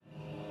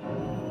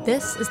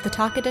This is the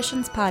Talk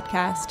Editions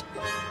podcast.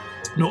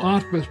 No,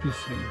 art must be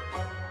free,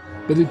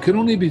 but it can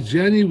only be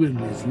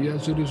genuinely free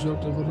as a result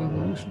of a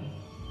revolution.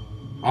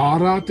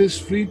 Are artists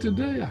free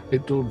today? I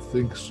don't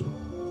think so.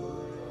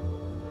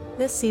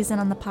 This season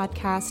on the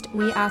podcast,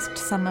 we asked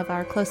some of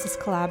our closest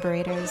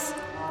collaborators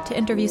to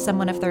interview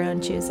someone of their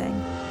own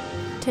choosing.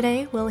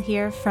 Today, we'll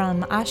hear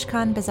from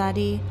Ashkan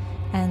Behzadi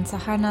and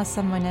Saharna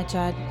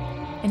Samoynejad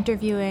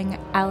interviewing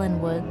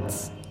Alan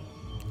Woods.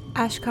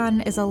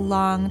 Ashkan is a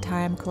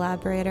long-time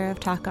collaborator of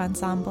Talk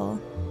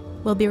Ensemble.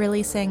 We'll be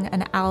releasing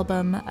an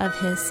album of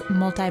his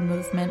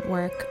multi-movement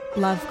work,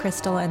 Love,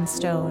 Crystal, and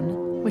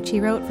Stone, which he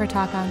wrote for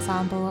Talk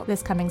Ensemble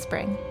this coming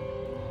spring.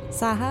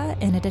 Saha,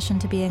 in addition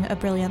to being a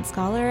brilliant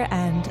scholar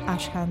and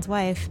Ashkan's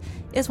wife,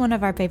 is one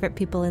of our favorite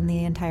people in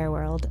the entire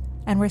world,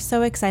 and we're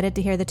so excited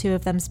to hear the two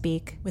of them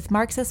speak with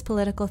Marxist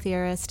political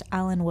theorist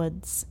Alan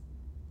Woods.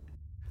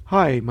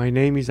 Hi, my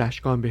name is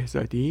Ashkan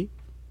Behzadi.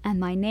 And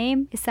my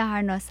name is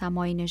Saharna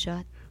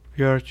Samoynejad.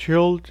 We are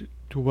thrilled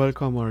to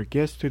welcome our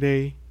guest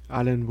today,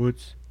 Alan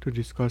Woods, to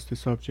discuss the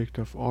subject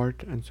of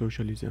art and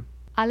socialism.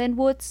 Alan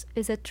Woods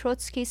is a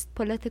Trotskyist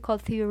political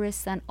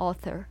theorist and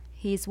author.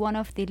 He is one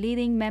of the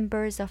leading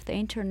members of the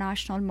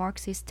International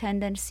Marxist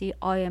Tendency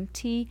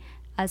IMT,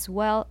 as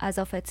well as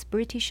of its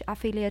British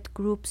affiliate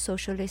group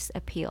Socialist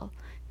Appeal.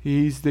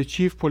 He is the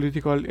chief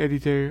political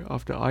editor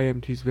of the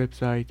IMT's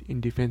website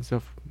in defense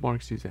of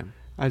Marxism.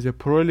 As a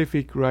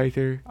prolific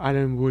writer,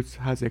 Alan Woods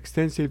has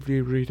extensively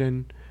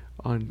written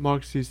on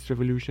Marxist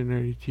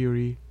revolutionary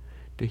theory,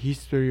 the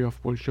history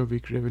of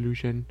Bolshevik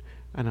revolution,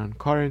 and on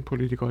current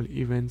political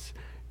events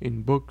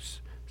in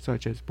books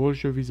such as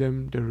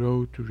Bolshevism, The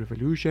Road to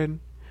Revolution,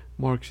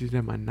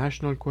 Marxism and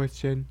National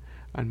Question,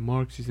 and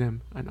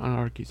Marxism and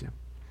Anarchism.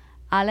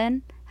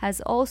 Alan has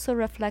also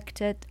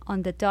reflected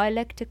on the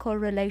dialectical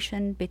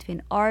relation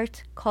between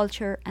art,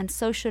 culture, and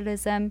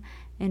socialism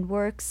in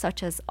works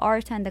such as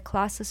Art and the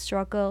Class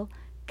Struggle,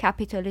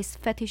 Capitalist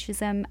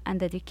Fetishism and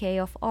the Decay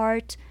of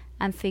Art,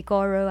 and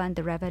Figaro and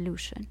the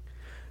Revolution.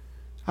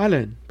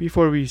 Alan,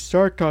 before we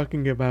start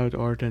talking about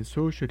art and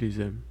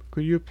socialism,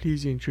 could you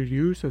please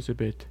introduce us a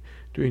bit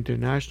to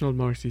International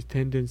Marxist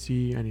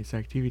Tendency and its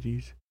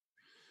activities?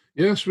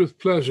 Yes, with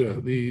pleasure.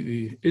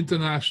 The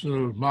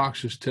International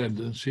Marxist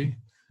Tendency,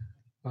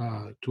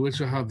 to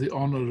which I have the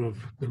honor of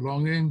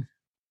belonging,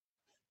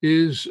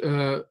 is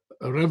a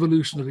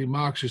revolutionary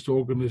Marxist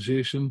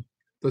organization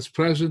that's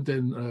present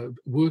in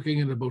working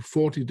in about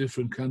 40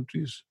 different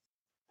countries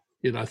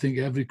in, I think,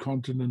 every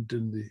continent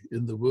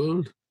in the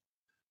world.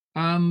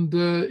 And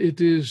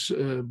it is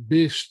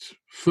based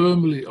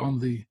firmly on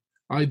the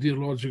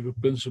ideological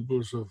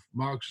principles of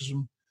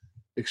Marxism,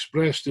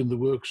 expressed in the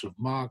works of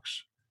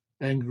Marx,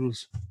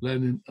 Engels,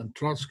 Lenin, and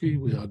Trotsky.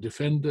 We are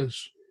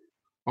defenders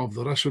of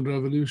the Russian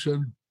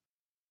Revolution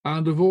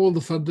and of all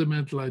the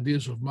fundamental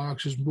ideas of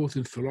Marxism, both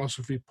in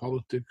philosophy,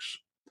 politics,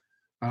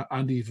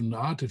 and even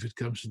art, if it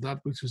comes to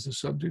that, which is the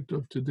subject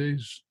of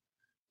today's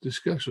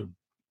discussion.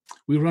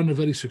 We run a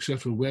very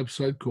successful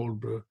website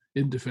called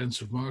In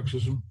Defense of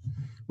Marxism,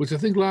 which I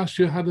think last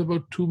year had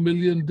about 2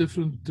 million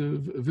different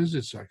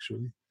visits,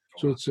 actually.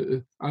 So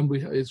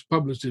it's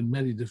published in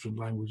many different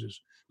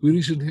languages. We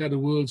recently had a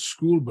World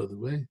School, by the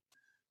way,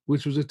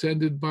 which was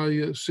attended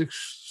by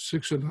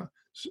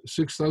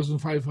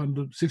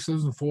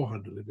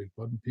 6,400, I beg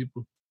pardon,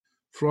 people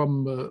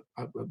from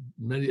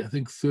many, I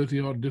think 30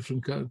 odd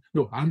different countries,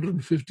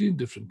 115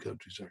 different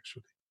countries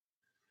actually.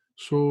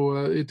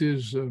 So it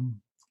is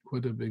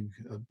quite a big,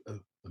 a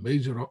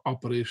major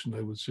operation, I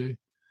would say.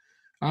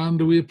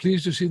 And we're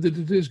pleased to see that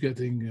it is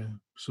getting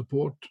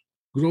support,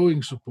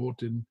 growing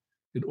support in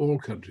all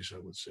countries, I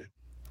would say.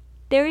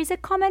 There is a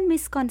common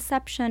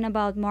misconception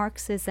about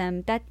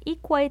Marxism that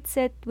equates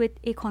it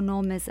with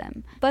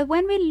economism. But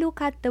when we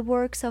look at the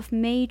works of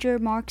major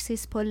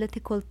Marxist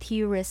political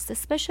theorists,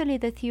 especially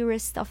the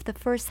theorists of the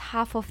first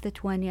half of the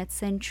 20th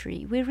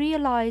century, we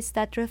realize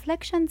that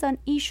reflections on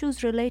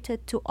issues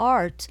related to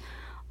art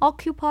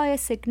occupy a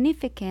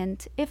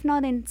significant, if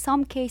not in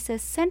some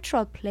cases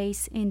central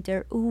place in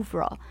their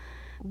oeuvre.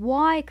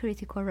 Why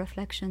critical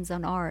reflections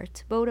on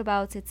art, both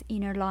about its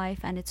inner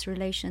life and its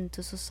relation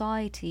to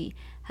society,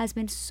 has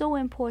been so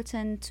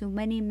important to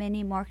many,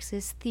 many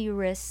Marxist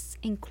theorists,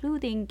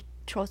 including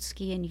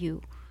Trotsky and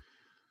you?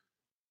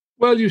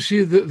 Well, you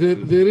see,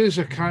 there is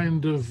a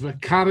kind of a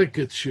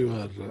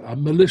caricature, a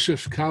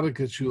malicious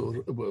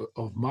caricature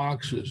of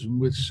Marxism,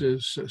 which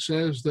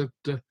says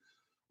that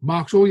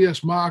Marx,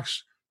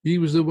 he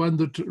was the one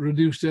that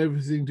reduced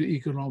everything to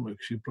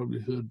economics. You probably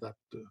heard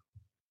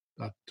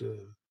that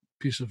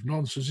piece of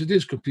nonsense. It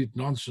is complete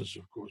nonsense,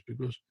 of course,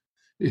 because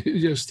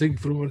you just think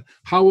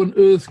how on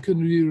earth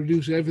can we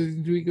reduce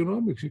everything to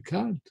economics? You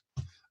can't.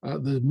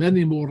 There's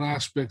many more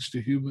aspects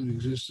to human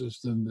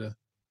existence than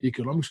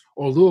economics,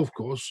 although, of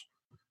course,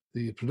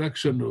 the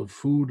production of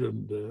food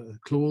and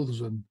clothes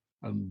and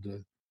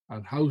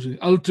housing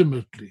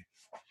ultimately,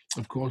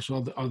 of course,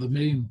 are the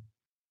main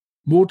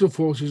motor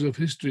forces of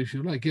history, if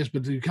you like. Yes,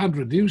 but you can't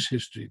reduce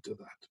history to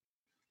that.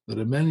 There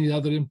are many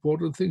other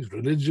important things.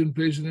 Religion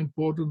plays an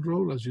important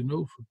role, as you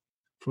know,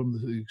 from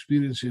the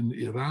experience in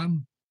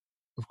Iran.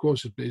 Of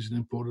course, it plays an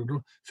important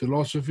role.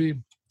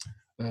 Philosophy,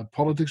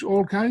 politics,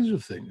 all kinds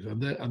of things.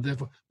 And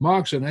therefore,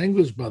 Marx and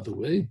Engels, by the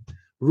way,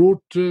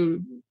 wrote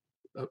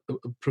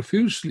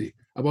profusely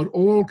about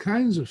all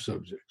kinds of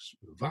subjects.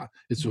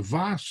 It's a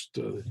vast,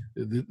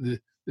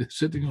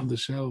 sitting on the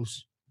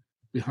shelves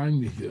behind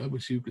me here,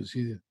 which you can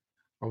see,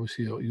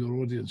 obviously your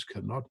audience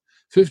cannot.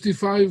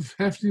 55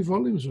 hefty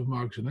volumes of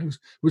Marx and Engels,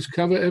 which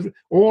cover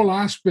all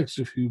aspects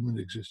of human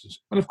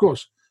existence. And of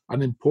course,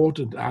 an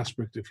important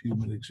aspect of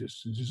human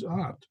existence is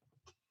art.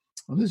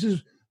 And this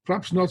is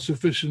perhaps not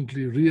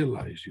sufficiently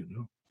realized,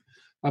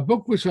 A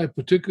book which I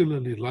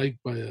particularly like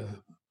by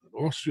an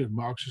Austrian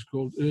Marxist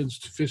called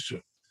Ernst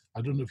Fischer.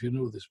 I don't know if you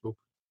know this book.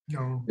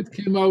 No. It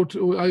came out,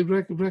 I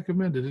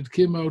recommend it. It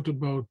came out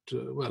about,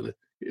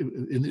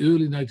 in the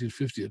early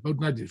 1950s, about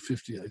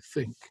 1950, I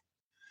think,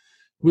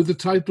 with the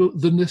title,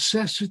 The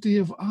Necessity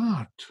of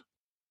Art.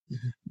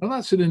 Mm-hmm. Now,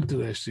 that's an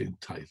interesting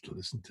title,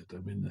 isn't it? I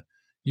mean,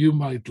 you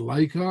might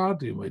like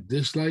art, you might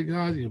dislike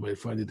art, you might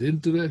find it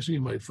interesting,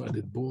 you might find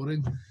it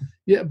boring.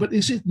 Yeah, but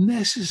is it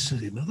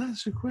necessary? Now,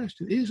 that's the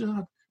question. Is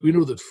art? We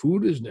know that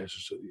food is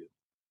necessary.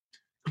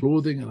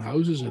 Clothing and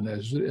houses are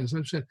necessary, as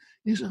I've said.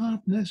 Is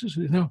art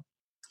necessary? Now,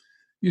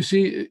 you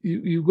see,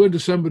 you go into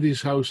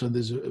somebody's house and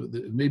there's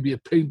maybe a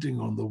painting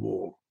on the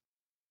wall.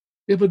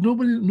 Yeah, but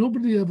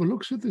nobody ever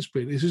looks at this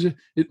painting. It's as if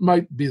it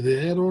might be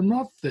there or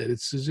not there.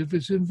 It's as if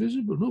it's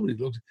invisible. Nobody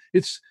looks.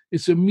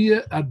 It's a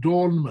mere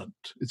adornment.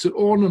 It's an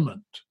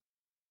ornament.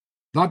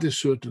 That is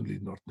certainly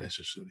not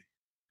necessary.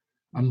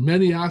 And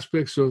many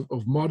aspects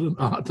of modern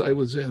art, I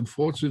would say,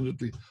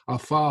 unfortunately, are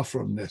far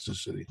from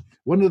necessary.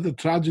 One of the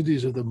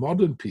tragedies of the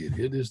modern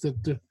period is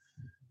that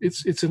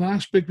it's an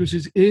aspect which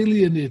is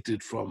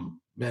alienated from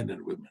men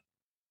and women.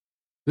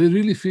 They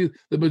really feel,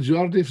 the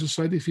majority of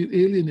society feel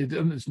alienated,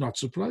 and it's not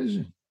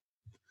surprising.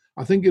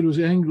 I think it was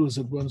Engels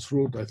that once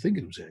wrote, I'm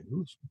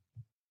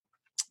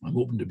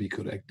open to be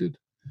corrected,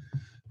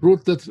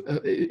 wrote that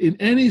in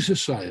any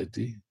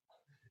society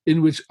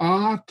in which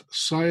art,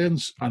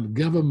 science, and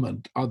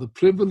government are the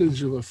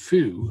privilege of a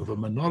few, of a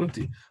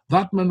minority,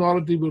 that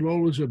minority will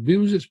always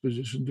abuse its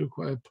position to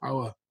acquire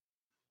power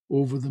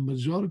over the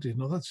majority.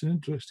 Now, that's an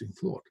interesting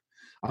thought.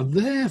 And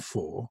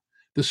therefore,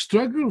 the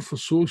struggle for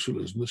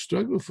socialism, the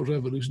struggle for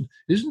revolution,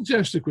 isn't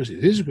just a question.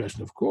 It is a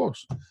question, of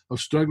course, of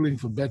struggling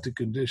for better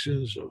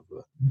conditions,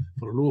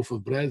 for a loaf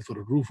of bread, for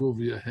a roof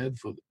over your head,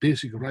 for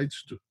basic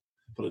rights,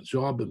 for a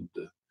job and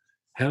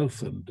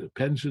health and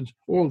pensions.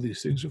 All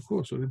these things, of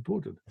course, are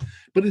important.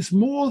 But it's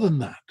more than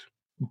that.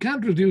 You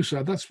can't reduce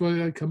that. That's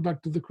why I come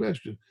back to the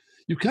question.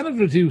 You cannot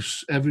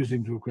reduce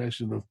everything to a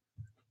question of,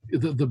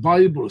 the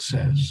Bible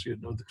says,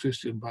 the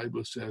Christian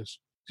Bible says,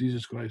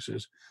 Jesus Christ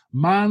says,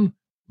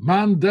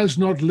 man does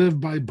not live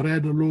by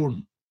bread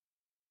alone.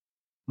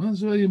 That's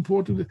very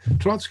important.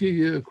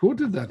 Trotsky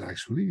quoted that,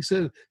 actually. He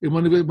said in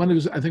one of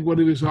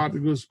his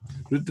articles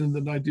written in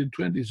the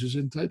 1920s is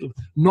entitled,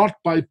 "Not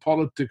by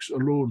politics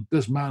alone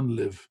does man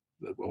live,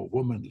 or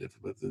woman live,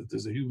 but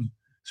there's a human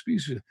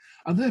species."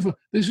 And therefore,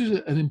 this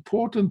is an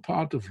important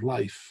part of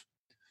life.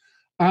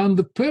 And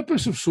the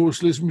purpose of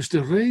socialism is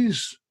to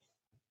raise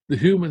the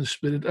human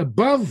spirit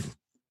above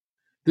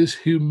this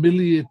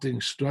humiliating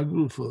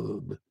struggle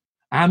for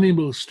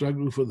animal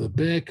struggle for the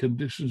bare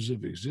conditions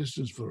of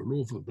existence, for a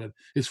loaf of bread.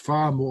 It's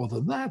far more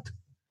than that.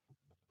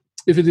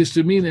 If it is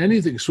to mean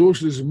anything,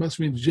 socialism must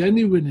mean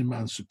genuine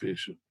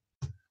emancipation,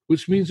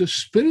 which means a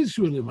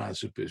spiritual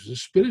emancipation, a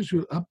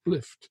spiritual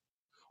uplift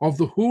of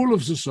the whole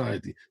of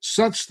society,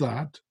 such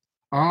that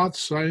art,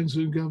 science,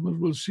 and government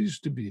will cease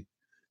to be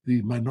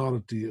the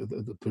minority,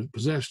 the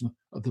possession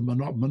of the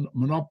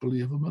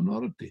monopoly of a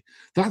minority.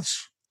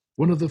 That's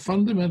one of the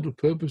fundamental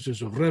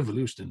purposes of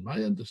revolution, in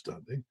my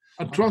understanding.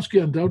 And Trotsky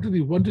undoubtedly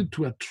wanted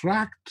to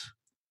attract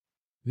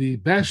the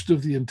best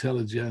of the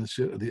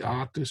intelligentsia, the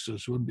artists,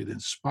 and so on, been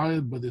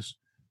inspired by this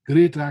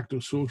great act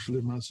of social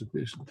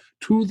emancipation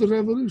to the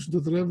revolution, to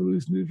the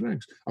revolutionary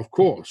ranks. Of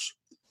course,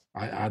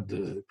 I add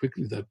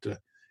quickly that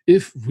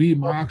if we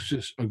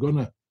Marxists are going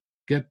to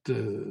get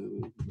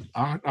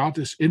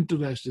artists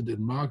interested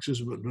in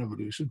Marxism and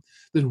revolution,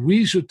 then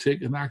we should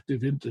take an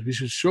active interest. We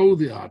should show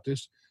the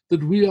artists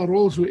that we are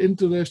also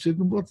interested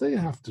in what they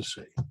have to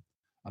say.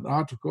 And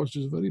art, of course,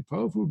 is a very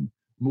powerful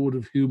mode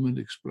of human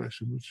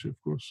expression, which, of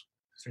course,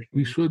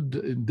 we should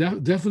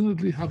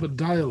definitely have a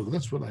dialogue.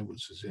 That's what I would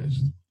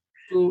suggest.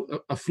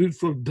 So a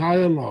fruitful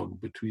dialogue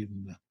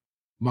between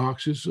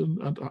Marxists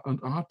and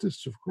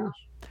artists, of course.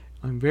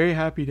 I'm very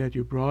happy that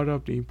you brought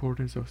up the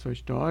importance of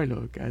such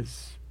dialogue,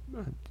 as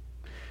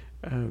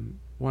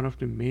one of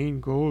the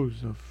main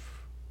goals of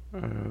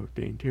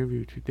the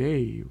interview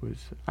today was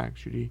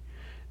actually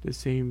the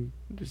same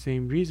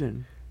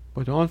reason.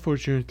 But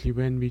unfortunately,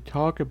 when we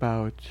talk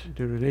about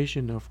the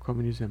relation of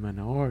communism and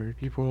art,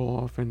 people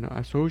often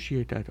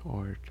associate that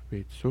art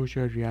with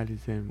social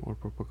realism or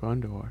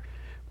propaganda art.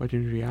 But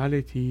in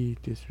reality,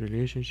 this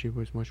relationship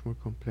was much more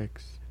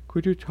complex.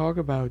 Could you talk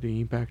about the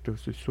impact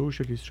of the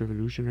socialist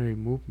revolutionary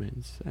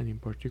movements, and in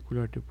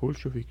particular the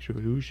Bolshevik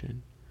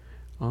Revolution,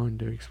 on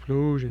the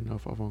explosion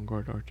of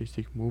avant-garde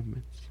artistic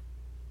movements?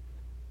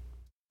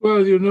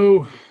 Well, you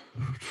know,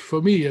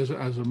 for me as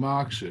a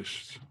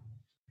Marxist,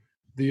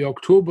 the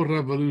October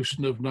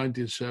Revolution of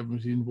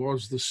 1917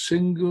 was the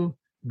single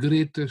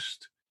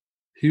greatest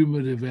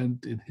human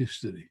event in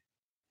history.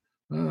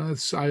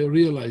 I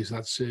realize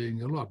that's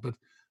saying a lot, but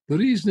the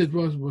reason it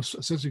was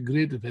such a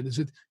great event is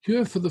that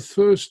here for the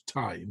first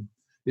time,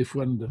 if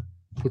one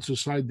puts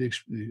aside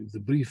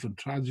the brief and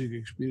tragic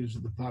experience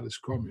of the Paris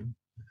Commune,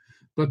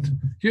 but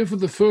here for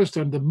the first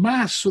time, the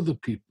mass of the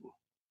people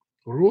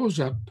rose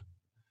up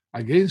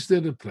against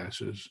their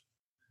oppressors,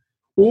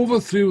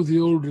 overthrew the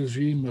old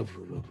regime of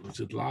which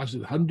had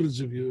lasted hundreds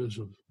of years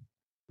of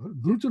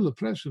brutal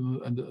oppression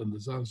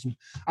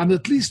and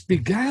at least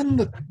began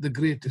the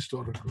great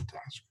historical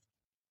task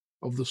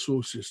of the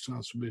socialist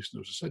transformation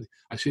of society.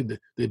 I say that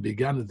they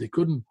began it. They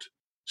couldn't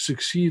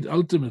succeed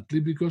ultimately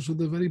because of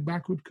the very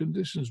backward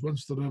conditions.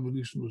 Once the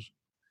revolution was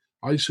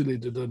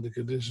isolated under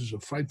conditions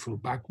of frightful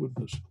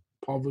backwardness,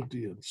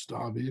 poverty and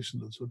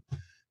starvation and so on,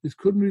 it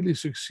couldn't really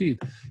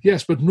succeed.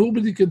 Yes, but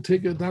nobody can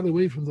take that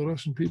away from the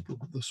Russian people,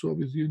 the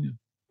Soviet Union.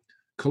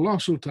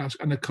 Colossal task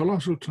and a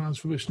colossal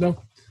transformation.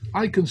 Now,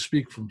 I can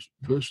speak from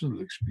personal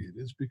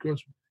experience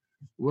because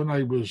when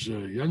I was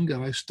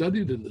younger, I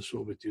studied in the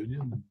Soviet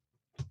Union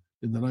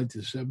in the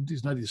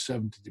 1970s,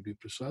 1970 to be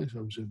precise.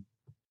 I was in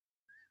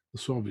the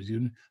Soviet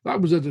Union.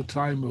 That was at a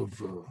time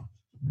of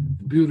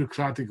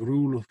bureaucratic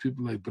rule of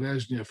people like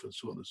Brezhnev and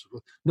so on and so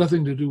forth.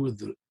 Nothing to do with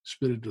the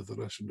spirit of the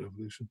Russian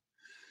Revolution.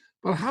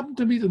 But I happened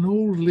to meet an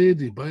old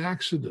lady by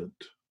accident,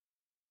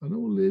 an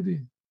old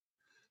lady.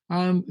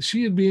 And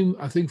she had been,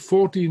 I think,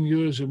 14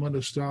 years in one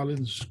of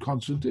Stalin's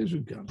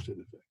concentration camps, in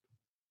effect.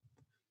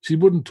 She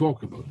wouldn't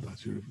talk about that.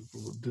 She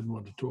didn't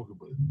want to talk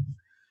about it.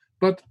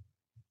 But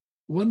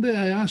one day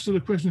I asked her a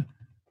question,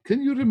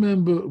 can you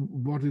remember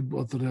what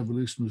the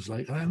revolution was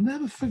like? And I'll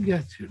never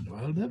forget,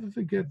 I'll never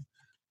forget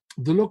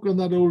the look on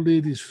that old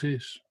lady's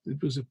face.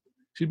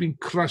 She'd been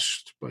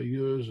crushed by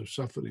years of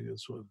suffering and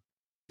so on,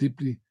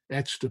 deeply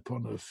etched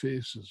upon her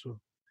face and so on.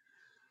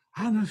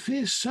 And her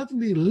face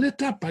suddenly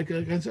lit up. I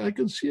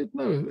can see it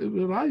now.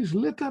 Her eyes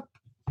lit up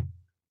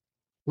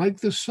like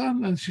the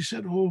sun. And she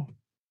said, oh,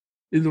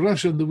 in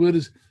Russian, the word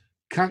is,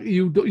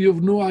 you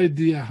have no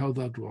idea how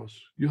that was.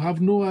 You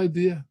have no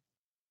idea.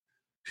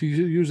 She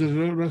uses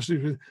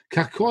Russian,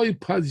 kakoy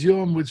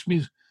padyom, which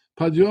means,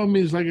 padyom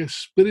means like a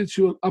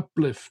spiritual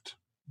uplift.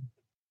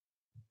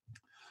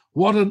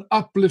 What an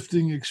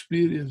uplifting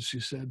experience,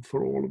 she said,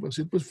 for all of us.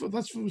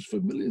 That was for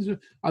millions.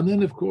 And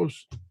then, of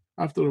course,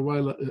 after a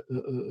while,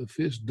 her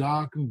face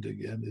darkened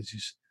again as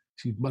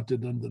she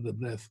muttered under the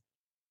breath,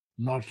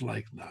 not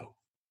like now.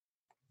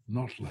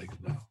 Not like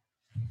now.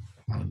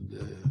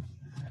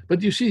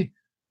 But you see,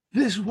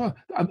 this was,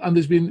 and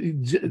there's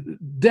been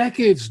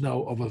decades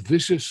now of a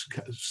vicious,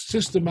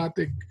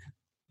 systematic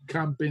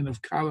campaign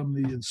of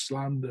calumny and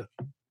slander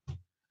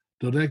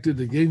directed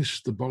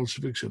against the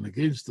Bolsheviks and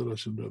against the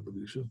Russian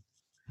Revolution,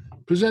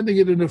 presenting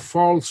it in a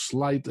false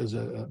light as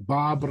a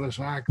barbarous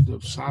act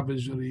of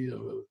savagery,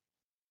 or,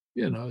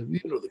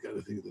 the kind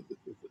of thing, the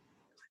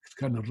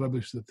kind of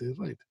rubbish that they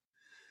write.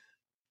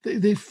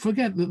 They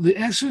forget that the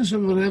essence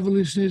of a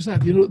revolution is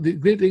that. The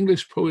great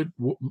English poet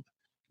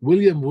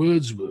William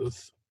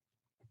Wordsworth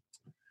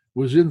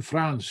was in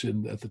France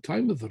at the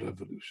time of the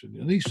revolution.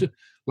 And he said,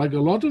 like a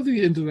lot of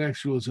the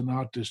intellectuals and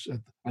artists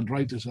and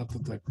writers at the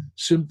time,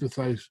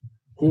 sympathized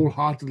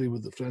wholeheartedly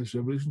with the French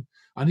Revolution.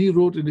 And he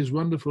wrote in his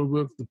wonderful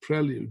work, The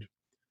Prelude,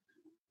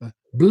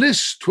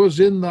 bliss 'twas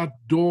in that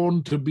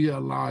dawn to be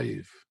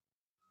alive.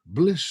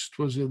 Bliss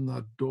 'twas in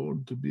that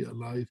dawn to be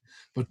alive,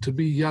 but to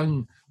be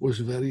young was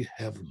very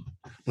heaven.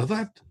 Now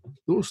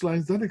those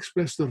lines, that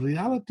express the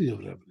reality of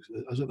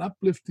revolution as an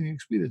uplifting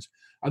experience.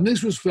 And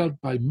this was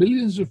felt by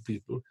millions of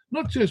people,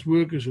 not just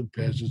workers and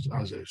peasants,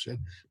 as I've said,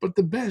 but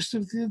the best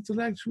of the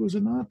intellectuals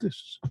and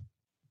artists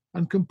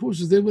and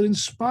composers. They were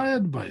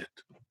inspired by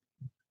it.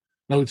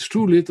 Now, it's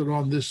true later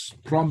on this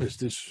promise,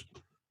 this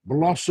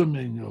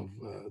blossoming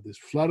of, this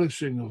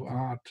flourishing of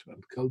art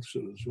and culture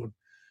and so on,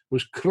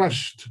 was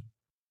crushed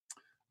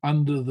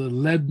under the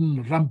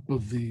leaden rump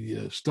of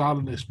the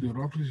Stalinist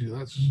bureaucracy.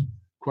 That's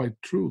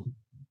quite true.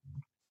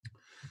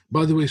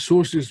 By the way,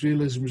 socialist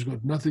realism has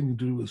got nothing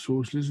to do with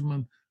socialism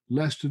and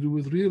less to do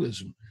with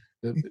realism.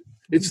 That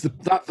is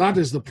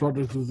the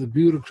product of the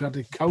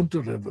bureaucratic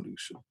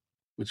counter-revolution,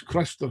 which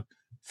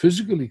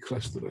physically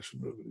crushed the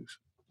Russian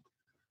Revolution.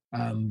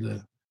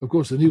 And of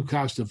course, the new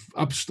caste of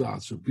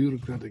upstarts, of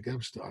bureaucratic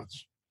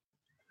upstarts,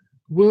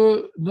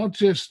 were not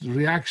just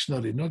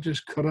reactionary, not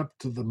just corrupt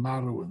to the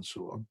marrow and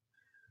so on,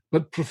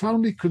 but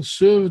profoundly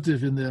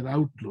conservative in their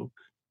outlook.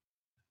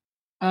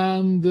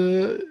 And,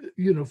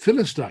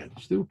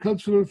 Philistines. They were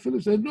cultural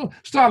Philistines. No,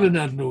 Stalin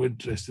had no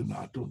interest in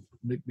that. Don't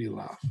make me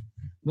laugh.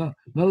 No,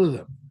 none of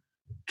them.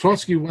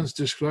 Trotsky once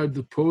described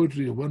the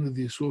poetry of one of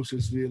the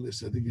socialist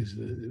realists, I think it's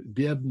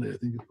Biedny, I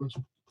think it was.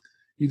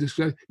 He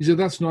said,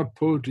 that's not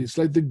poetry. It's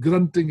like the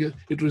grunting,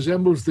 it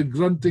resembles the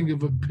grunting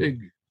of a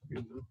pig.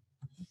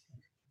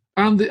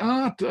 And the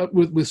art,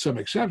 with some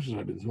exceptions,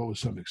 I mean, there's always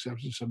some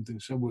exceptions,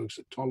 some works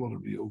are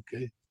tolerably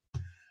okay.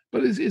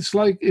 But it's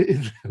like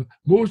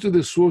most of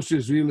the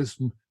socialist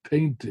realism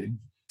painting,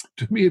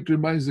 to me, it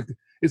reminds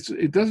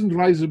it doesn't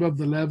rise above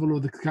the level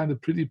of the kind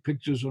of pretty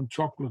pictures on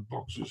chocolate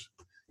boxes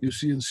you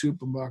see in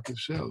supermarket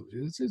shelves.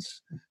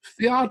 It's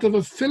the art of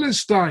a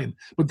Philistine,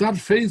 but that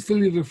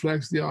faithfully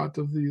reflects the art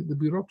of the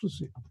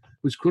bureaucracy,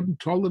 which couldn't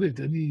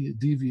tolerate any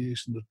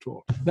deviation at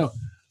all. Now,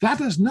 that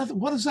has nothing.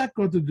 What has that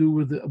got to do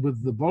with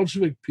the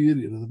Bolshevik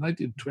period of the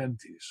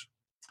 1920s,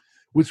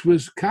 which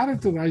was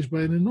characterized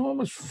by an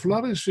enormous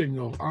flourishing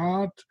of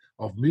art,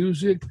 of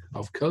music,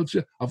 of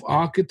culture, of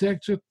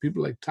architecture,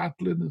 people like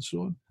Tatlin and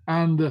so on,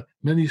 and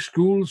many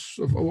schools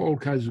of all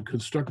kinds of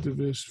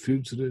constructivists,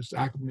 futurists,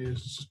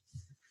 acmeists,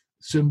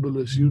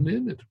 symbolists, you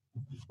name it,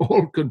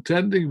 all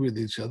contending with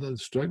each other and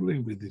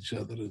struggling with each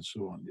other and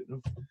so on, you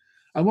know.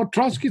 And what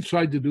Trotsky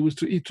tried to do was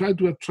he tried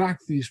to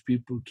attract these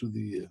people to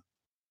the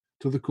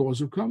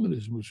cause of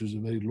communism, which was a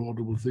very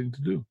laudable thing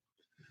to do.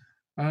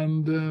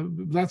 And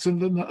that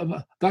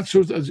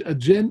shows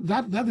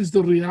that is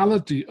the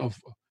reality of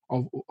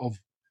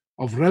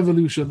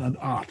revolution and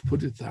art.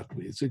 Put it that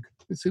way. It's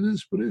an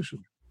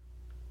inspiration.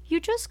 You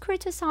just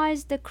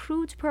criticized the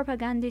crude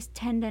propagandist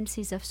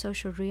tendencies of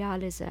social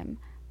realism,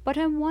 but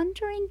I'm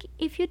wondering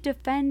if you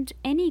defend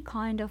any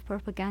kind of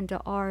propaganda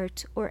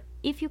art, or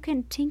if you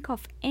can think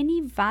of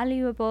any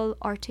valuable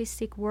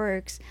artistic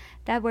works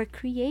that were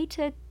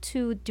created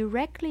to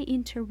directly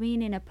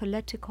intervene in a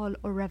political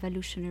or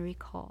revolutionary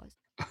cause.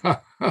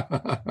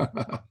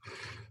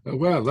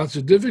 Well, that's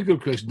a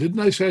difficult question.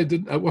 Didn't I say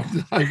I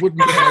wouldn't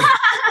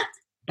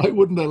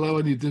allow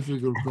any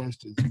difficult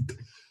questions.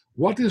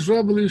 What is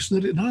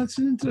revolutionary? No, that's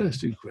an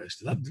interesting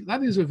question.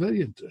 That is a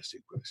very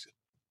interesting question.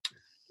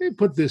 Let me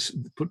put this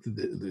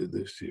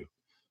to you.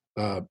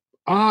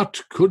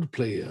 Art could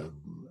play a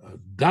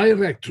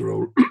direct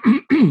role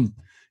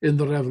in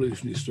the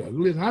revolutionary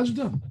struggle. It has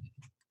done.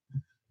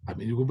 I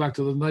mean, you go back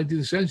to the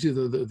 19th century,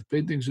 the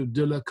paintings of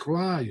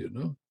Delacroix, you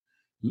know,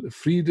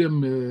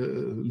 freedom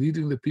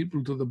leading the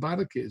people to the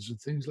barricades and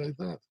things like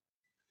that.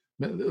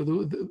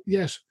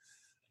 Yes.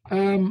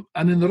 And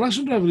in the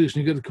Russian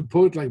Revolution, you get a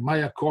poet like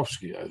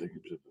Mayakovsky. I think he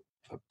was a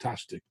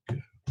fantastic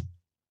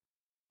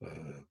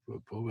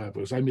poet,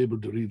 because I'm able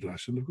to read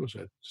Russian. Of course,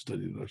 I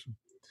studied Russian.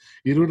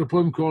 He wrote a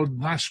poem called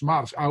Nash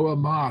March, Our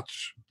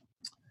March,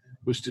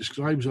 which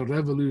describes a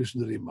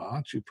revolutionary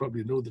march. You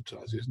probably know the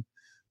translation.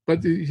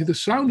 But the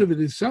sound of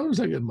it sounds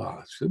like a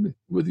march, doesn't it?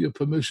 With your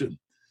permission.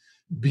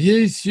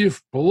 Бейте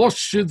в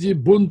площади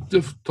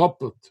бунтов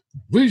топот,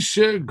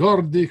 выше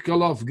гордых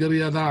голов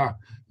гряда,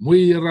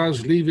 мы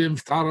разливим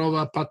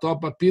второго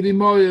потопа,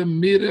 перемоем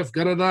мира в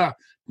города,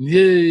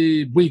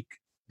 не бык,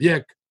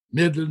 бег,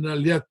 медленно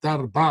лет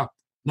арба,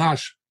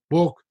 наш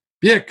Бог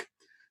бег,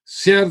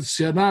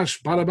 сердце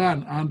наш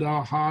барабан, and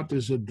our heart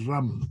is a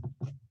drum.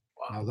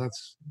 Wow,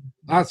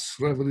 that's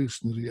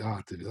revolutionary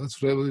art.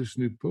 That's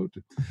revolutionary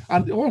poetry.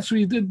 And also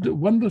he did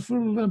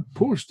wonderful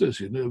posters.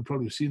 You know, you've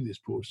probably seen these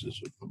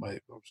posters of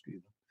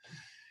Mayakovsky.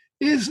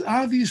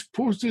 Are these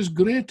posters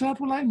great art?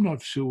 Well, I'm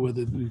not sure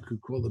whether we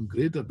could call them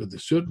great art, but they're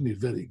certainly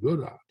very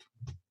good art.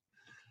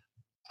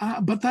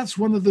 But that's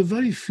one of the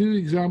very few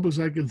examples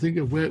I can think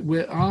of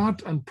where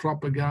art and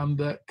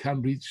propaganda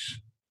can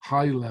reach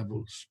high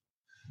levels.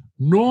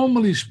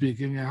 Normally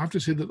speaking, I have to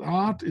say that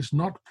art is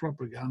not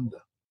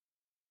propaganda.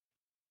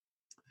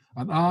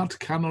 And art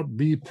cannot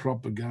be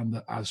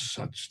propaganda as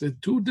such. They're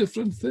two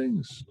different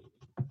things.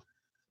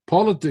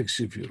 Politics,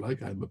 if you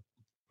like, I'm a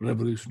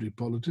revolutionary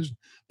politician.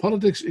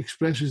 Politics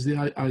expresses the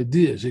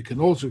ideas. It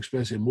can also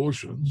express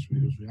emotions,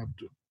 because we have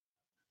to,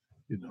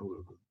 you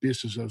know,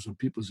 base ourselves on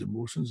people's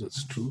emotions.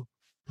 That's true.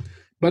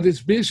 But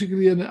it's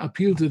basically an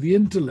appeal to the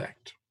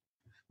intellect.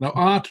 Now,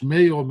 art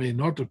may or may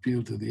not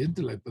appeal to the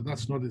intellect, but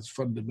that's not its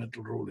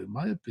fundamental role, in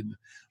my opinion.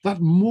 That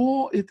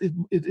more, it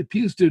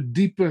appeals to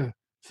deeper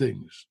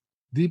things.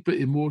 Deeper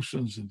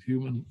emotions and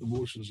human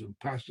emotions and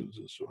passions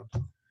and so on,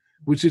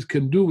 which it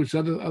can do, which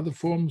other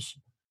forms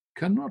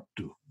cannot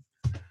do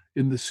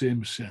in the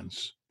same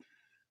sense.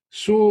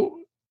 So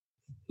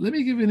let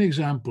me give you an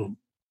example.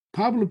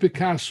 Pablo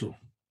Picasso,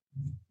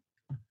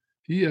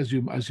 he, as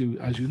you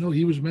know,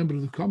 he was a member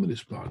of the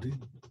Communist Party,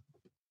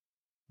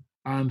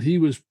 and he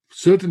was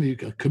certainly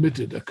a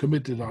committed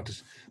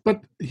artist.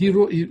 But he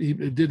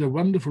did a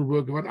wonderful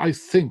work of art. I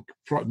think,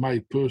 from my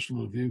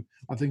personal view,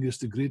 I think it's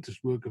the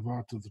greatest work of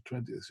art of the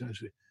 20th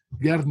century,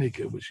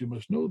 Guernica, which you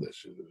must know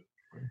this.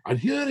 And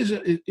here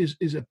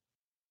is a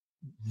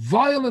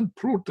violent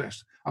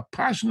protest, a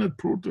passionate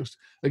protest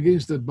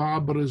against the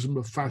barbarism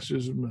of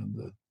fascism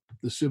and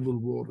the Civil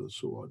War and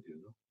so on, you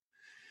know.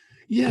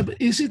 Yeah,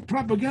 but is it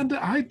propaganda?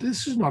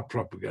 This is not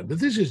propaganda.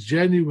 This is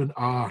genuine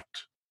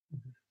art.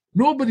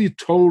 Nobody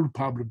told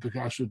Pablo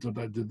Picasso that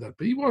I did that,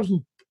 but he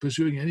wasn't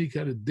pursuing any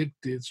kind of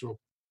dictates. Or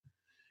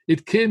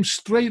it came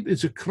straight,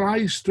 it's a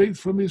cry straight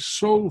from his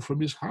soul,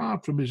 from his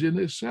heart, from his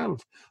inner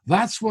self.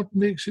 That's what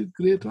makes it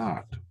great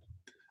art,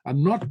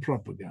 and not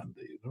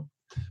propaganda, you know.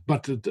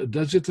 But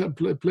does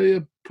it play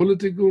a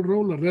political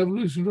role, a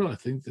revolutionary role? I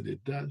think that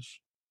it does.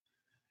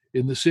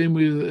 In the same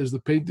way as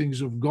the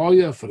paintings of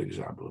Goya, for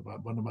example,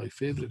 one of my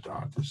favorite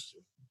artists.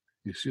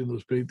 You see in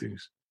those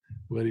paintings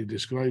where he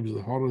describes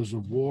the horrors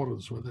of war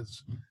and so on.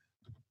 It's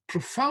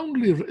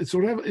profoundly,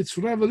 it's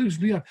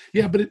revolutionary.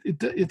 Yeah, but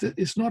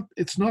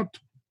it's not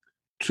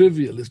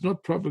trivial. It's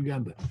not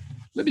propaganda.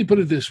 Let me put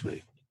it this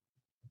way.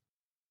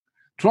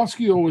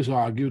 Trotsky always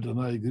argued, and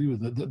I agree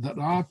with that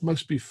art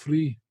must be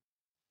free.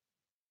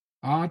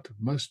 Art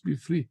must be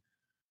free.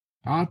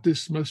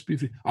 Artists must be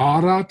free.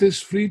 Are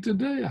artists free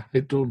today? I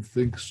don't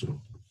think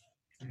so.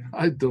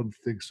 I don't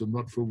think so,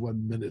 not for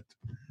 1 minute.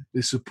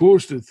 They're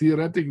supposed to,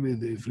 theoretically,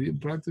 they're free. In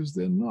practice,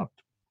 they're not.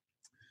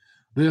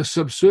 They're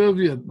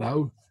subservient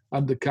now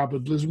under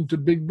capitalism to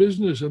big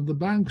business and the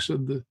banks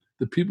and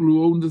the people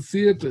who own the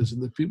theaters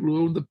and the people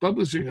who own the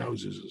publishing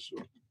houses and so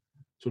on.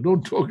 So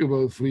don't talk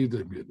about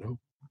freedom, you know.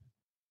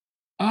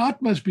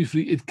 Art must be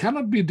free. It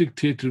cannot be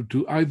dictated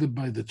to either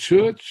by the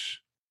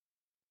church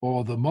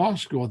or the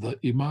mosque or the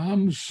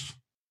imams,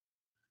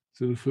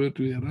 to refer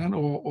to Iran,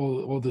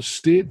 or the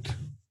state,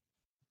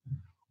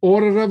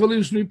 or a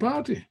revolutionary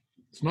party.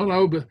 It's not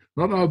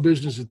our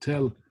business to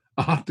tell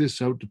artists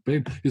how to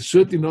paint. It's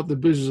certainly not the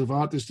business of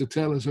artists to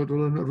tell us how to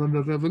run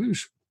a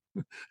revolution.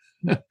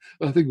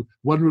 I think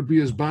one would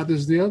be as bad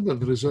as the other.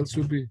 The results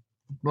would be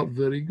not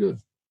very good.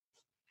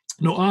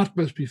 No, art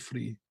must be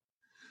free.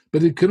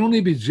 But it can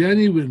only be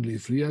genuinely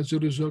free as a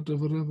result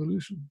of a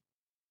revolution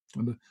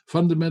and a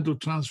fundamental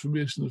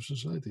transformation of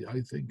society,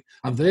 I think.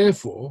 And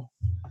therefore,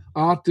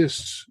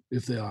 artists,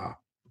 if they are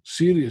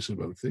serious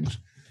about things,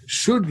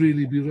 should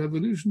really be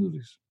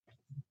revolutionaries.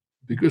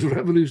 Because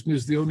revolution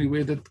is the only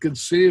way that can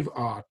save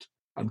art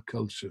and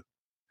culture,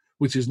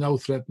 which is now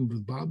threatened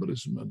with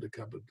barbarism under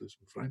capitalism,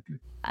 frankly.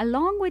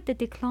 Along with the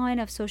decline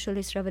of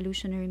socialist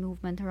revolutionary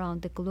movement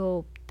around the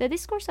globe, the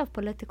discourse of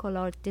political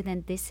art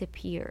didn't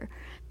disappear.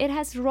 It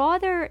has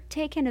rather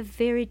taken a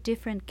very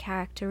different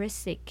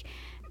characteristic.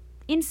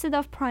 Instead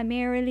of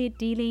primarily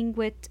dealing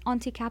with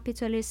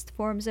anti-capitalist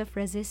forms of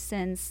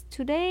resistance,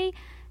 today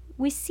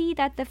we see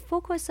that the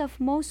focus of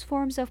most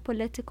forms of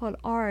political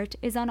art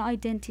is on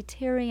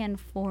identitarian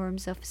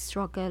forms of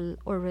struggle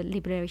or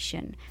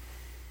liberation.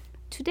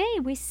 Today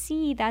we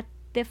see that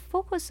the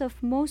focus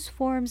of most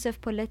forms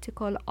of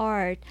political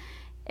art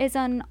is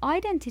on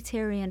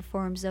identitarian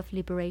forms of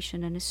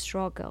liberation and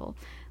struggle.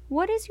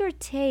 What is your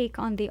take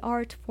on the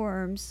art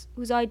forms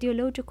whose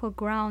ideological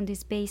ground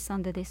is based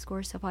on the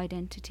discourse of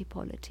identity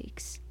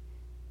politics?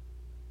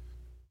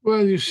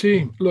 Well, you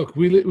see, look,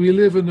 we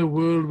live in a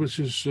world which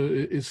is,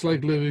 it's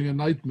like living a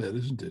nightmare,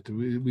 isn't it?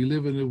 We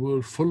live in a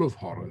world full of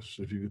horrors,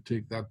 if you could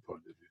take that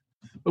point of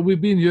view. But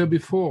we've been here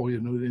before, you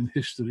know, in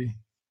history.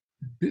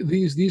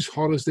 These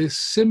horrors, they're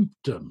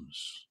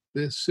symptoms.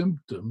 They're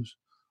symptoms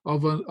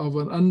of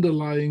an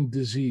underlying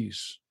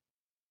disease,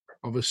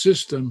 of a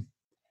system,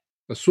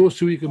 a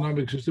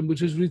socio-economic system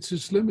which has reached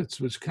its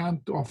limits, which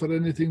can't offer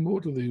anything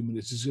more to the human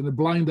race. It's in a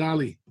blind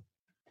alley,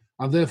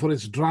 and therefore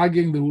it's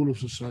dragging the whole of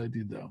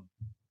society down.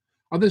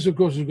 And this, of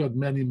course, has got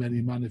many,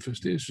 many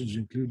manifestations,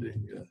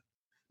 including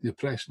the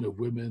oppression of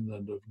women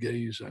and of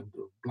gays and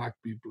of black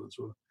people and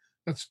so on.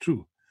 That's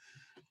true.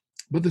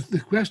 But the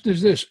question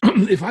is this: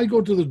 if I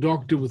go to the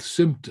doctor with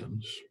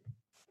symptoms,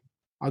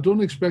 I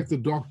don't expect the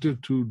doctor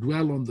to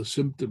dwell on the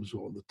symptoms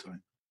all the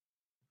time,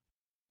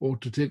 or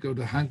to take out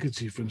a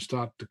handkerchief and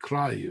start to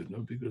cry, you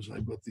know, because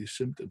I've got these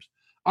symptoms.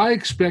 I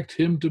expect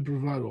him to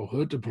provide, or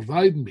her to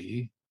provide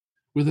me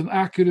with an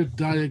accurate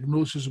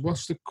diagnosis of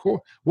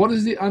what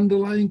is the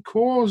underlying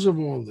cause of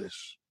all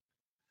this.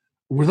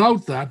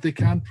 Without that, they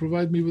can't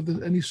provide me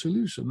with any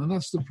solution. And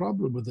that's the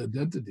problem with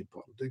identity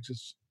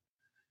politics.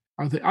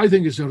 I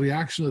think it's a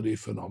reactionary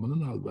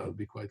phenomenon. I'll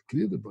be quite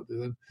clear about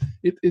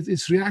it.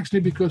 It's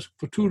reactionary because,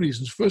 for two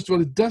reasons. First of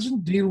all, it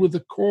doesn't deal with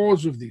the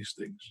cause of these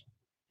things,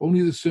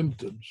 only the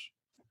symptoms.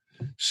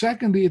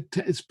 Secondly,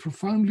 it's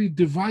profoundly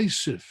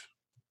divisive.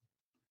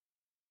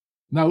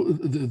 Now,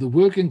 the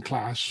working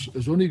class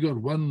has only got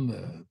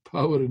one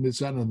power in its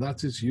hand, and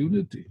that's its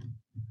unity.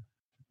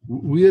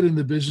 We are in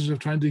the business of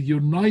trying to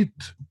unite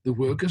the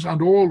workers and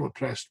all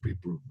oppressed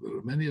people. There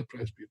are many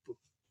oppressed people,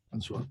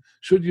 and so on.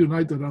 Should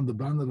unite around the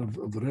banner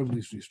of the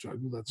revolutionary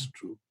struggle, that's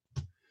true.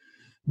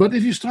 But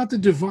if you start to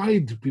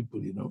divide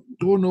people, you know,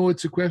 oh no,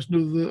 it's a question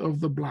of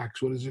the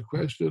blacks, or it's a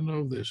question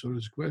of this, or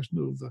it's a question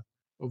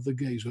of the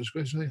gays, or it's a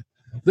question of that,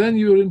 then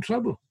you're in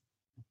trouble.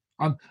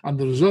 And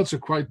the results are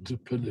quite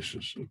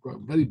pernicious, quite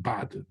very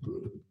bad,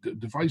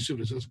 divisive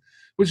results,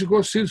 which of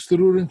course suits the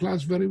ruling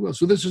class very well.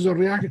 So this is a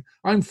reaction.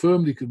 I'm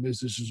firmly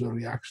convinced this is a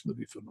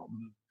reactionary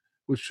phenomenon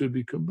which should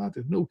be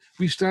combated. No,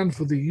 we stand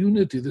for the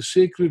unity, the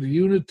sacred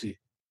unity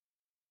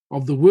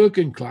of the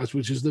working class,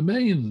 which is the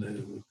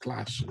main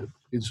class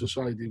in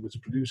society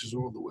which produces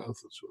all the wealth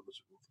and so on and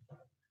so forth.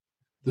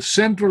 The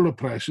central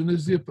oppression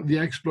is the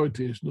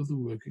exploitation of the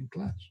working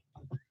class,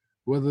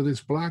 whether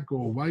it's black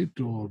or white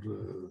or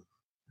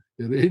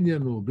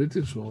Iranian or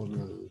British or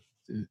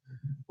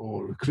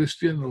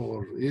Christian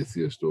or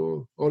atheist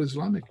or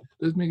Islamic.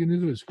 Doesn't make any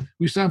difference.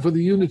 We stand for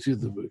the unity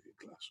of the working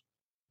class.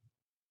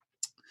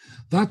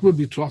 That would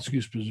be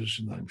Trotsky's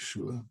position, I'm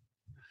sure.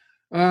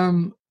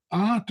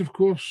 Art, of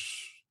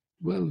course,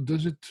 well,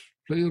 does it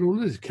play a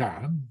role? It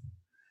can.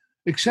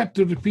 Except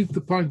to repeat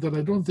the point that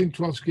I don't think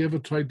Trotsky ever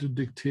tried to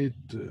dictate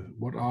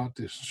what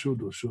artists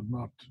should or should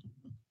not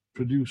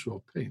produce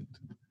or paint.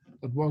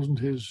 That wasn't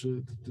his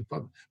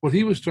department. What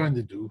he was trying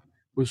to do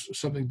was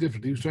something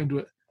different. He was trying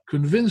to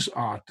convince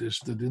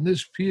artists that in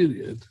this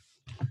period,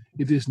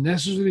 it is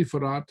necessary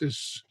for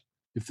artists,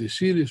 if they're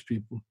serious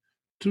people,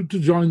 to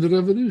join the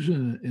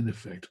revolution, in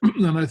effect.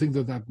 And I think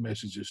that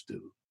message is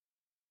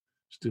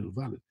still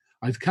valid.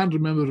 I can't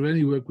remember of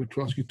any work where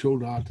Trotsky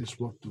told artists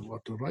what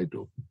to write,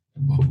 or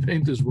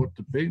painters what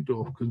to paint,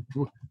 or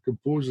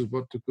composers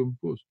what to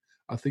compose.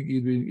 I think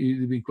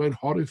he'd be quite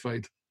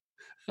horrified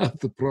at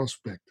the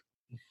prospect.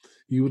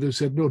 He would have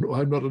said, no,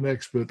 I'm not an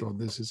expert on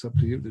this. It's up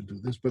to you to do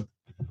this. But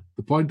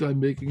the point I'm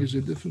making is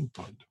a different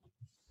point.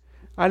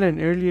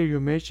 Alan, earlier you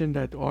mentioned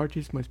that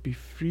artists must be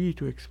free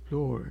to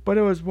explore. But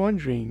I was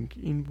wondering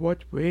in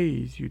what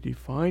ways you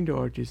define the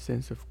artist's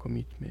sense of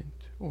commitment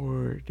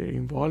or their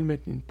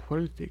involvement in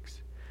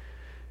politics,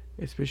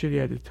 especially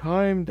at the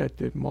time that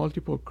the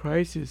multiple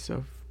crises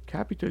of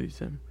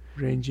capitalism,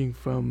 ranging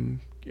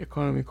from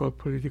economical,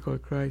 political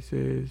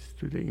crisis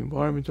to the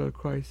environmental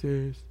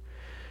crisis,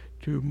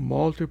 to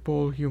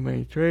multiple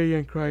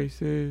humanitarian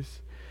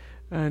crises,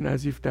 and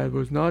as if that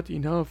was not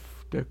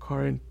enough, the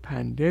current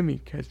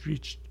pandemic has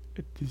reached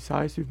a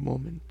decisive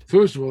moment.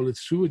 First of all,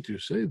 it's true what you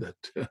say that,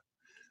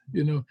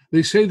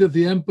 they say that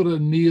the Emperor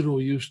Nero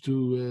used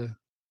to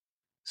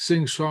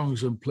sing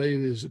songs and play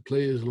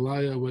his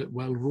lyre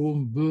while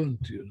Rome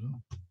burnt,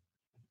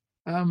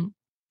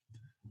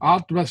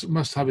 Art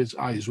must have its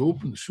eyes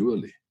open,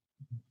 surely.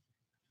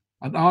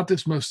 And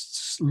artists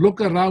must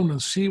look around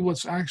and see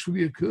what's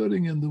actually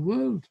occurring in the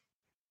world.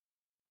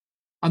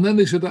 And then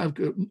they should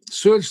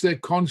search their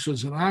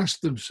conscience and ask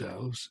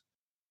themselves,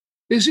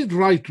 is it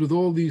right with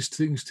all these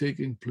things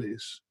taking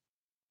place?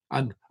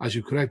 And as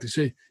you correctly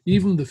say,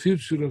 even the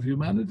future of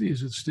humanity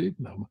is at stake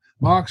now.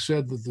 Marx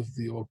said that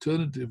the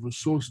alternative was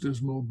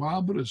socialism or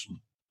barbarism.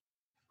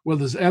 Well,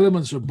 there's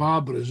elements of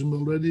barbarism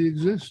already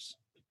exist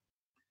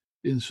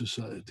in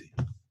society,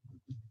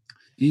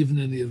 even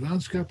in the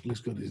advanced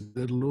capitalist countries,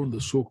 let alone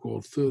the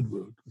so-called third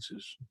world, which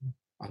is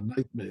a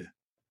nightmare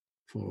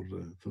for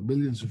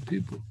millions of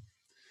people.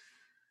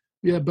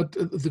 Yeah, but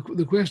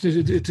the question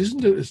is,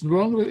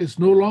 it's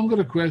no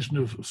longer a question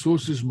of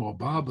socialism or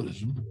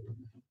barbarism.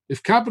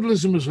 If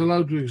capitalism is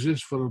allowed to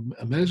exist for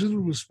a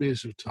measurable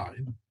space of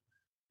time,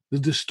 the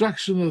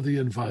destruction of the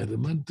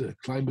environment,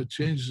 climate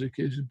change is a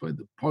case in point,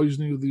 the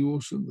poisoning of the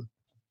ocean, the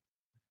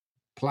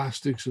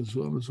plastics and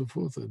so on and so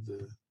forth, and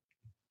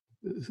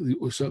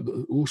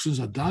the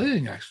oceans are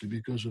dying actually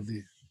because of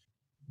the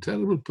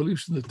terrible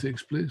pollution that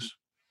takes place.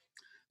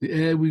 The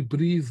air we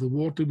breathe, the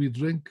water we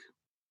drink,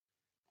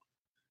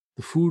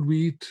 the food we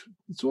eat,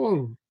 it's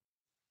all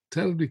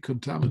terribly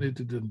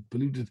contaminated and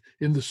polluted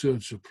in the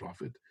search of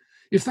profit.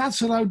 If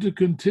that's allowed to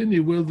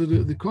continue, well,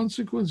 the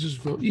consequences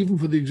even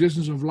for the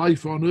existence of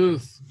life on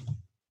Earth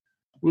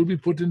will be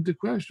put into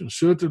question.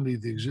 Certainly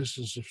the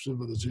existence of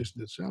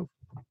civilization itself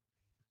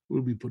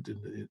will be put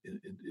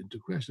into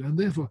question. And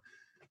therefore,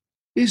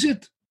 is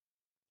it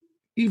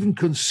even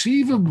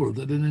conceivable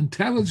that an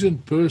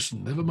intelligent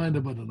person, never mind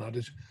about an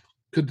artist,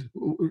 could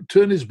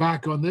turn his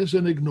back on this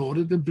and ignore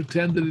it and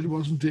pretend that it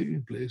wasn't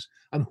taking place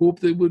and hope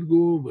they would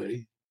go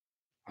away?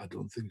 I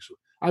don't think so.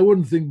 I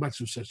wouldn't think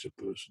much of such a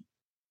person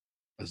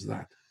as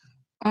that.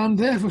 And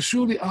therefore,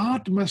 surely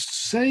art must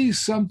say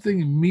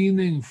something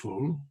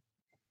meaningful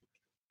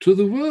to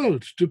the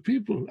world, to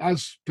people,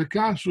 as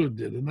Picasso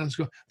did. And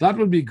that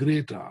would be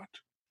great art.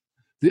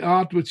 The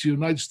art which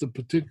unites the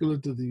particular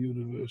to the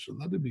universal.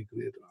 That would be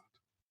great art.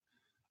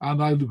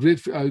 And I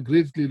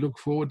greatly look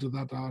forward to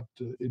that art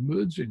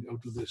emerging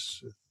out of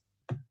this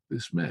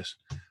mess.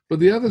 But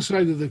the other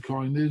side of the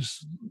coin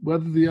is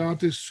whether the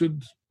artist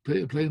should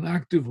play an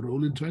active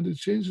role in trying to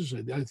change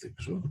society. I think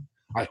so.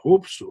 I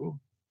hope so.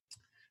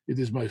 It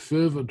is my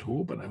fervent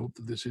hope, and I hope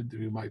that this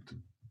interview might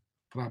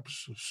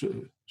perhaps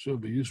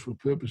serve a useful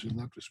purpose in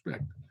that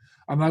respect.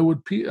 And I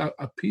would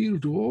appeal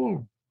to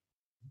all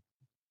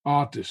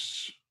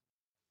artists,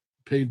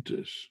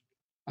 painters,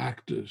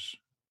 actors,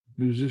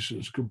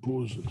 musicians,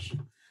 composers,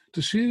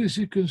 to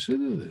seriously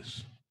consider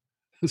this.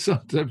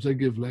 Sometimes I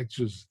give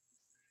lectures,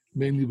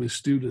 mainly with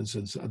students,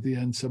 and at the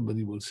end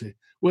somebody will say,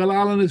 well,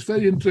 Alan, it's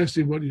very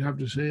interesting what you have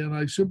to say, and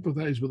I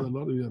sympathize with a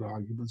lot of your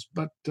arguments,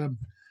 but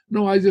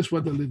no, I just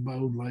want to live my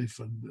own life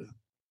and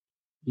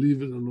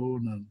leave it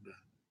alone and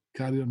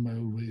carry on my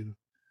own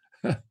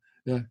way.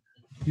 Yeah.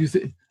 You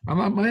think?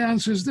 And my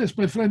answer is this,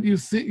 my friend. You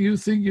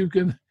think you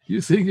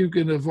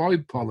can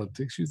avoid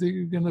politics? You think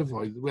you can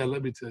avoid? Well,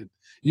 let me tell you.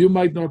 You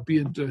might not be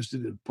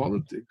interested in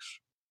politics,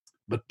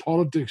 but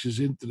politics is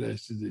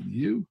interested in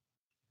you.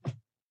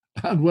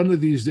 And one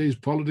of these days,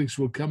 politics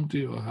will come to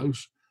your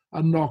house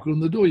and knock on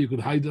the door. You can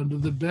hide under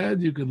the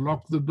bed. You can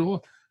lock the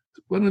door.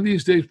 One of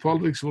these days,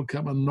 politics will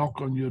come and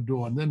knock on your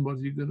door. And then what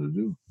are you going to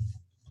do?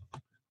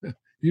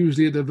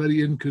 usually at a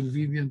very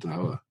inconvenient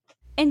hour.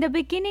 In the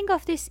beginning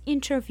of this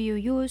interview,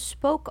 you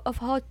spoke of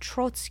how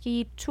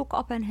Trotsky took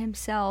upon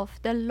himself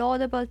the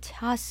laudable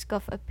task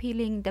of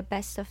appealing the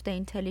best of the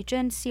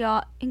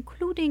intelligentsia,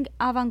 including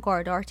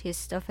avant-garde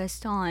artists of his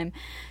time,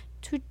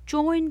 to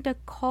join the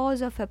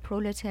cause of a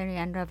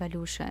proletarian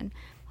revolution.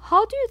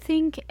 How do you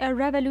think a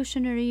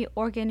revolutionary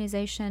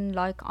organization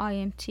like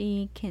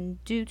IMT can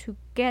do to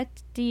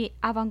get the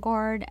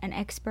avant-garde and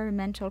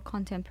experimental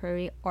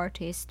contemporary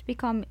artists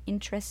become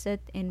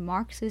interested in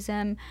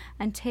Marxism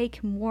and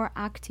take more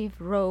active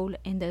role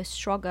in the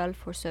struggle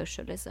for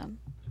socialism?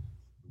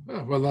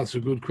 Well, that's a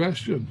good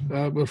question.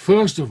 Well,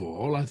 first of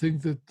all, I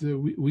think that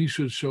we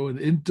should show an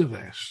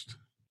interest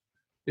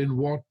in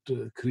what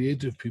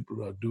creative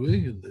people are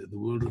doing in the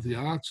world of the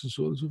arts and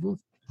so on and so forth.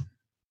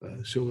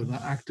 Show an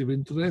active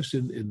interest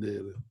in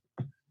their.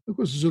 Of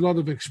course, there's a lot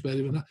of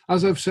experiment.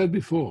 As I've said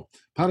before,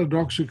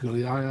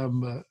 paradoxically, I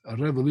am a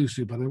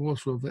revolutionary, but I'm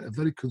also a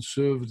very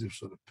conservative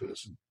sort of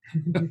person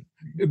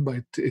in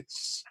my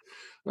tastes.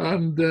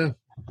 And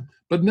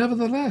but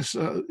nevertheless,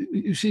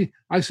 you see,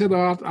 I said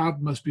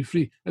art must be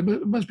free. It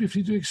must be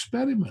free to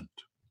experiment.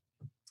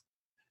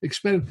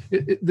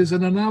 There's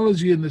an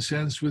analogy in the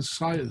sense with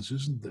science,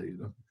 isn't there? You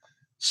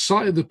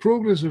know, the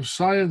progress of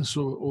science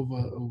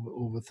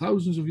over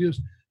thousands of years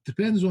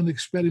depends on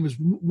experiments.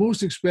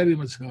 Most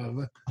experiments,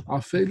 however,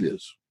 are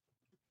failures,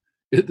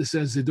 in the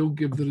sense they don't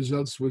give the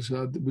results which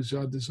are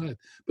desired.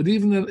 But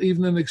even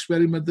an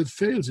experiment that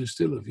fails is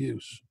still of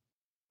use.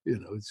 You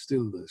know, it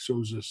still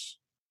shows us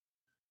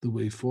the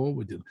way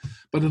forward. You know.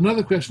 But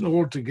another question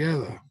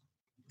altogether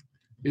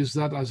is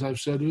that, as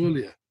I've said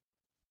earlier,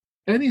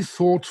 any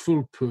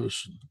thoughtful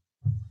person,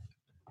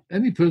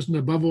 any person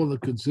above all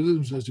that considers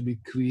themselves to be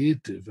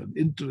creative and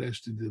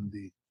interested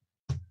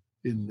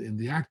in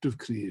the act of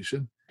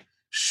creation,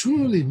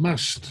 surely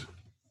must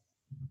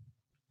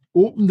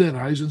open their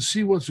eyes and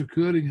see what's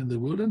occurring in the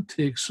world and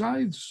take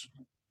sides.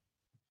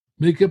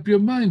 Make up your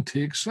mind,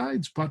 take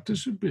sides,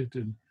 participate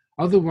in.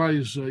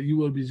 Otherwise, you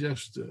will be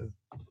just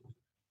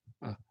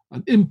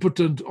an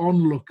impotent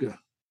onlooker.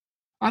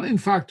 And in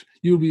fact,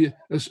 you'll be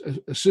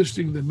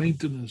assisting the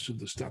maintenance of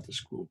the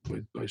status quo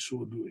by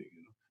so doing.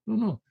 You know?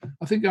 No.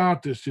 I think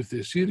artists, if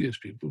they're serious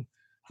people,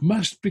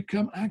 must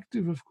become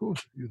active, of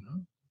course, you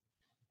know.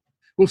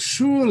 Well,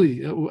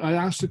 surely, I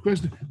asked the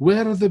question,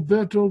 where are the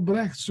Bertolt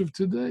Brechts of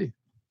today?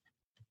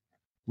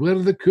 Where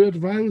are the Kurt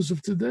Weils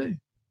of today?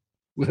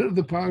 Where are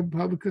the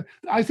Pablo?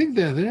 I think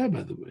they're there,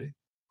 by the way.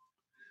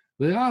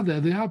 They are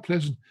there, they are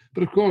present.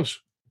 But of course,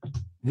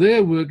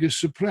 their work is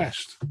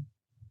suppressed.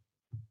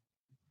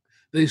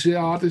 They say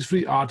art is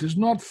free. Art is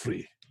not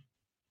free.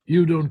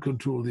 You don't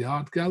control the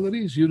art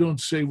galleries. You don't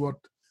say what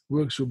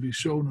works will be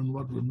shown and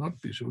what will not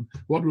be shown,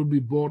 what will be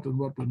bought and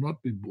what will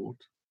not be bought,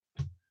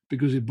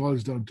 because it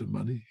boils down to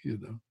money, you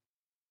know,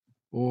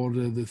 or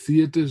the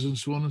theatres and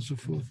so on and so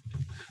forth.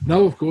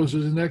 Now, of course,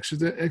 there's an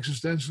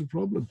existential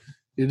problem.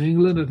 In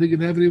England, I think,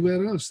 and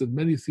everywhere else, that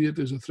many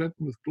theatres are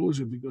threatened with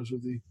closure because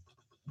of the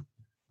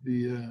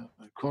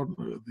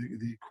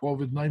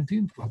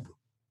COVID-19 problem.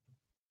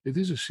 It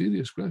is a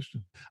serious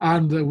question.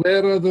 And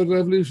where are the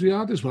revolutionary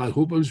artists? Well, I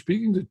hope I'm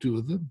speaking to two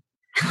of them.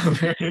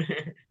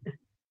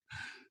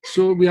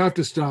 So we have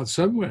to start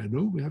somewhere,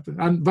 no? We have to.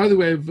 And by the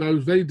way, I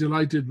was very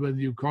delighted when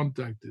you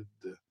contacted,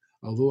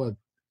 although I'm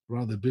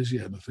rather busy,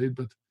 I'm afraid,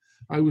 but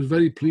I was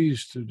very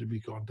pleased to be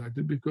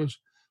contacted because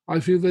I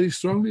feel very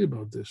strongly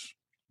about this.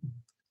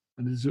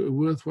 And it's a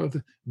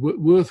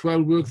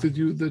worthwhile work that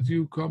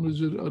you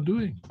comrades are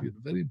doing.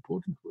 Very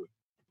important work.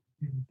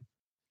 Mm-hmm.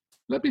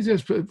 Let me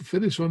just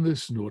finish on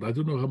this note. I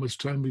don't know how much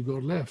time we've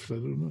got left. I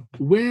don't know.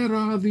 Where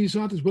are these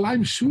artists? Well,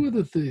 I'm sure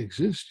that they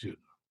exist, you know.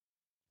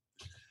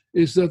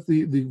 Is that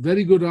the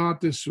very good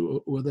artists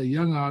or the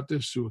young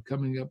artists who are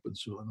coming up and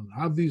so on and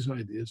have these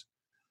ideas,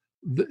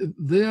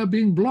 they are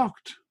being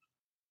blocked.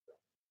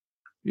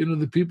 You know,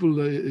 the people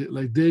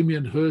like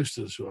Damien Hirst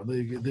and so on,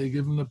 they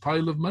give them a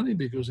pile of money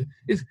because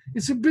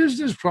it's a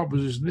business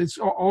proposition. It's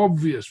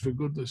obvious, for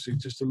goodness sake,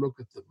 just to look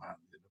at the man.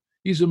 You know.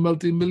 He's a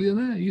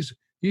multi-millionaire.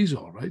 He's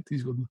all right.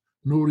 He's got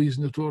no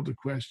reason at all to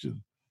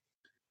question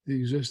the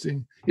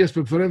existing. Yes,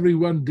 but for every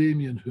one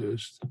Damien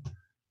Hirst,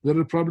 there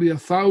are probably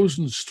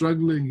 1,000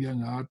 struggling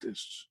young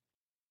artists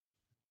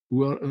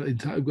who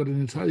have got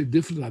an entirely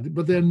different idea,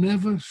 but they're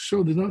never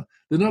shown.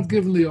 They're not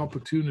given the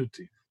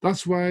opportunity.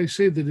 That's why I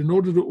say that in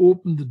order to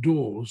open the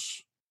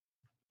doors,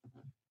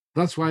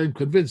 that's why I'm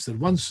convinced that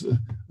once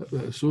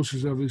a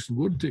socialist revolution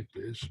would take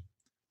place,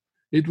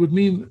 it would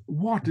mean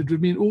what? It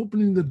would mean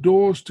opening the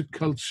doors to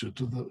culture,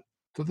 to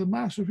the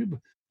mass of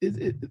people.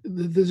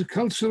 There's a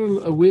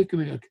cultural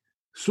awakening.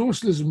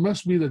 Socialism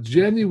must be a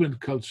genuine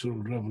cultural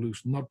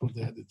revolution, not what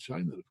they had in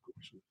China, of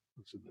course.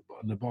 It's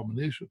an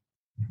abomination.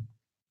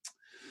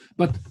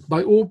 But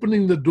by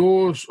opening the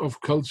doors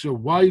of culture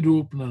wide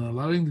open and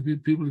allowing the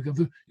people to come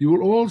through, you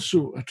will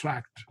also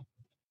attract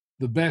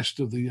the best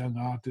of the young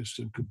artists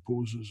and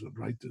composers and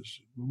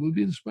writers who will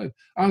be inspired,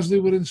 as they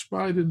were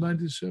inspired in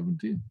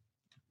 1917.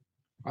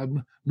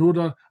 I've no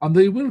doubt, and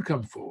they will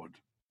come forward.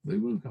 They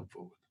will come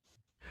forward.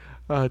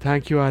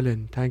 Thank you,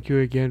 Alan. Thank you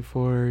again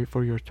for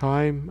your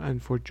time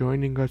and for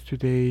joining us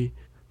today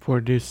for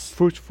this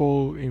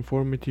fruitful,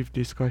 informative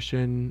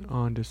discussion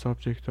on the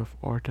subject of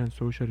art and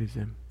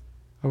socialism.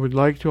 I would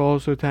like to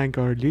also thank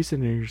our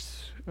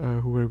listeners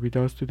who were with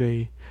us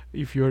today.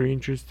 If you are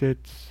interested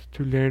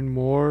to learn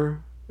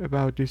more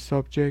about this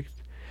subject,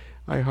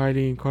 I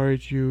highly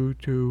encourage you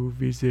to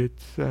visit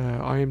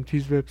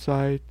IMT's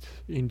website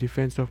in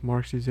defense of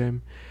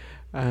Marxism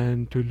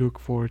and to look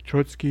for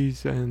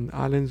Trotsky's and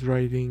Allen's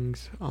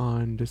writings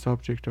on the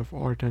subject of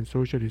art and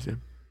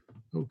socialism.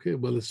 Okay,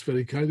 well, it's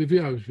very kind of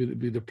you. It's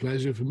been a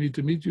pleasure for me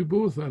to meet you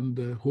both,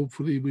 and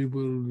hopefully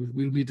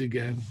we'll meet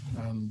again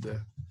and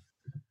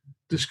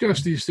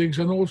discuss these things,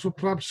 and also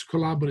perhaps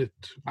collaborate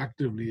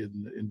actively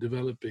in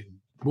developing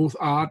both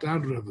art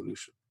and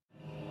revolution.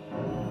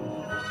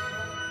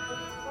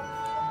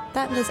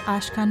 That was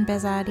Ashkan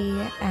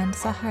Behzadi and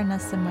Saharna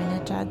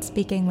Samoynejad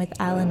speaking with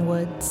Alan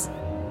Woods.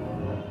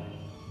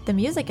 The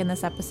music in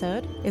this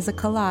episode is a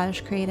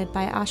collage created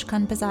by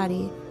Ashkan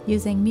Behzadi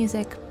using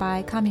music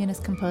by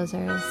communist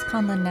composers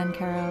Conlon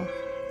Nancaro,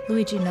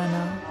 Luigi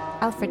Nono,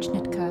 Alfred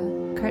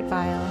Schnittke, Kurt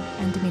Weill,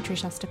 and Dmitry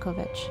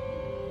Shostakovich.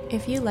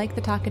 If you like the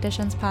Talk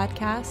Editions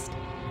podcast,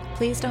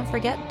 please don't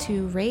forget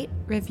to rate,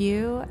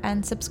 review,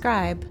 and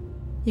subscribe.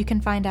 You can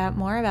find out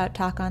more about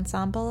Talk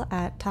Ensemble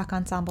at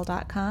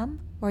talkensemble.com,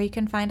 or you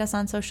can find us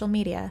on social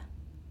media.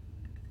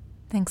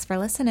 Thanks for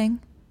listening.